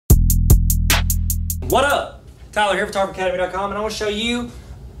What up? Tyler here for TarverAcademy.com, and I want to show you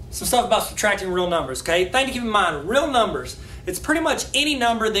some stuff about subtracting real numbers, okay? Thing to keep in mind, real numbers, it's pretty much any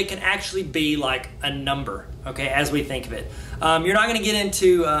number that can actually be like a number, okay, as we think of it. You're not going to get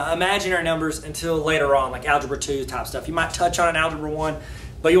into imaginary numbers until later on, like Algebra 2 type stuff. You might touch on an Algebra 1,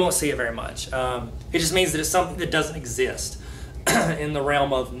 but you won't see it very much. It just means that it's something that doesn't exist in the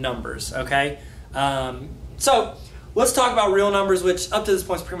realm of numbers, okay? So let's talk about real numbers, which up to this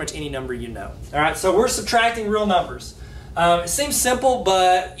point is pretty much any number you know. All right, so we're subtracting real numbers. It seems simple,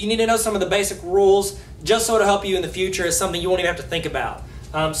 but you need to know some of the basic rules just so it'll help you in the future. It's something you won't even have to think about.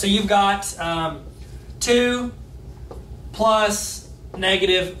 So you've got 2 plus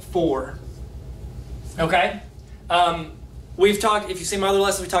 -4. Okay? We've talked, if you've seen my other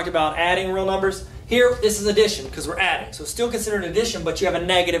lessons, we talked about adding real numbers. Here, this is addition because we're adding. So it's still considered addition, but you have a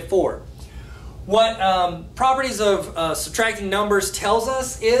 -4. What properties of subtracting numbers tells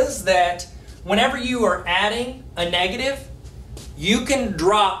us is that whenever you are adding a negative, you can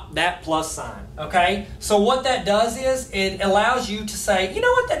drop that plus sign, okay? So what that does is it allows you to say, you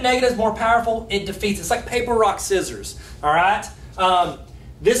know what, that negative is more powerful, it defeats. It's like paper, rock, scissors, all right?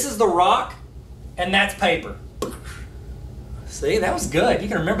 This is the rock, and that's paper. See, that was good. You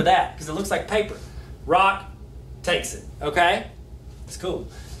can remember that because it looks like paper. Rock takes it, okay? It's cool.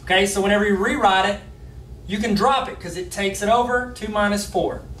 Okay, so whenever you rewrite it, you can drop it because it takes it over. 2 minus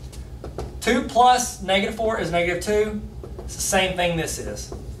 4. 2 plus -4 is -2. It's the same thing this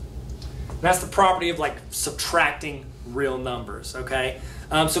is. And that's the property of like subtracting real numbers, okay?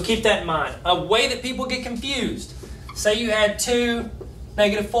 So keep that in mind. A way that people get confused. Say you had 2,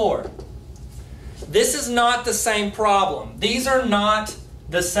 -4. This is not the same problem. These are not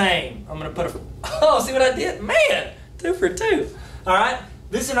the same. I'm going to put a... Oh, see what I did? Man, 2 for 2. All right?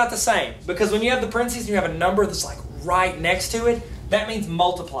 These are not the same because when you have the parentheses and you have a number that's like right next to it, that means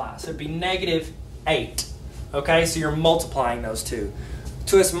multiply. So it'd be -8. Okay, so you're multiplying those two.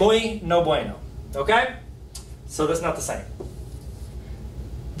 Tu es muy no bueno. Okay? So that's not the same.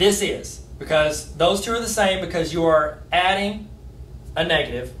 This is because those two are the same because you are adding a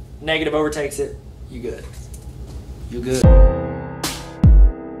negative. Negative overtakes it. You good. You good.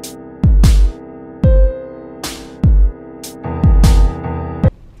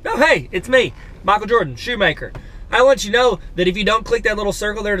 Oh, hey, it's me, Michael Jordan, Shoemaker. I want you to know that if you don't click that little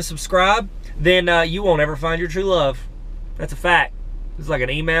circle there to subscribe, then you won't ever find your true love. That's a fact. It's like an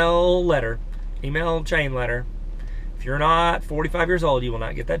email letter, email chain letter. If you're not 45 years old, you will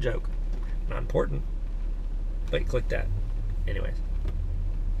not get that joke. Not important, but click that. Anyways,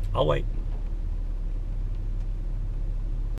 I'll wait.